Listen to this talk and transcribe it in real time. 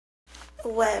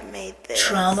What made this?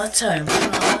 Trauma tone,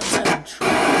 trauma tone, trauma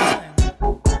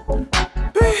tone.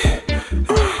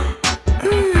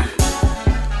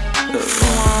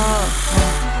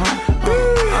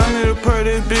 I need a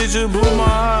pretty bitch just blew my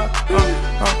heart.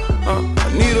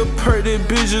 I need a pretty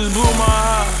bitch just blew my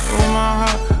heart.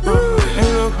 I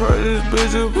need a pretty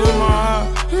bitch just blew my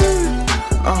heart.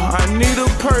 I need a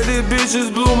pretty bitch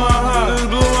just blew my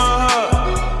heart.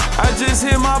 I just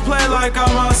hit my play like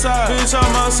I'm outside. Bitch,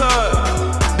 I'm outside.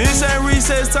 This ain't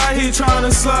recess time, he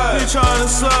tryna slide.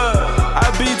 I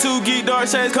be too geek, dark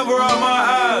shades cover up my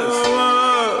eyes.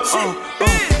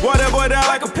 Boy, that boy down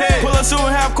like a pet. Pull up shooting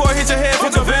half court, hit your head,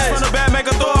 put your vest. From the back, make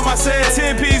a throw on my set.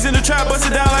 10 P's in the trap, bust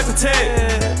it down like a tech.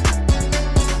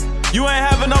 You ain't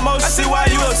having no motion, see why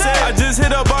you upset. I just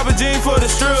hit up Barbra Jean for the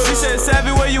strip. She said,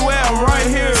 Savvy, where you at? I'm right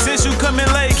here. Since you coming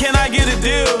late, can I get a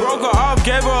deal? Broke her off,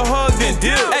 gave her a hug, then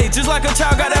dip. Hey, just like a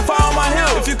child, got that fire on my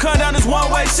hip. If you come down this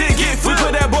one-way, shit get flipped.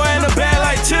 We put that boy in the bag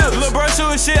like chips. Little bro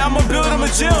shooting shit, I'ma build him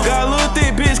a gym. Got a little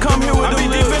thick bitch, come here with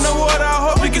the lips. I be deep in the water, I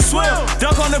hope he can swim.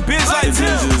 Dunk on the bitch like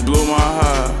Tim. This bitch just blew my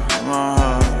heart.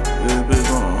 This bitch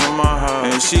blew my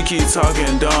heart. And she keep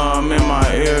talking dumb in my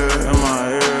ear.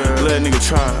 Let a nigga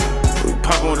try. We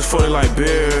poppin' with this 40 like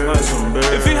beer. Like some beer.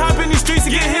 If he hop in these streets,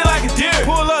 he get hit like a deer.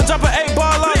 Pull up, drop an 8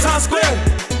 ball out Times Square.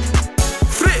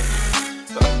 Flip.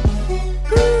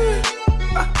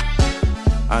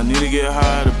 I need to get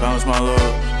high to bounce my love.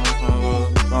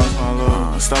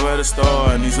 Stop at the store,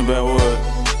 I need some bad wood.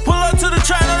 Pull up to the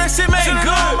train.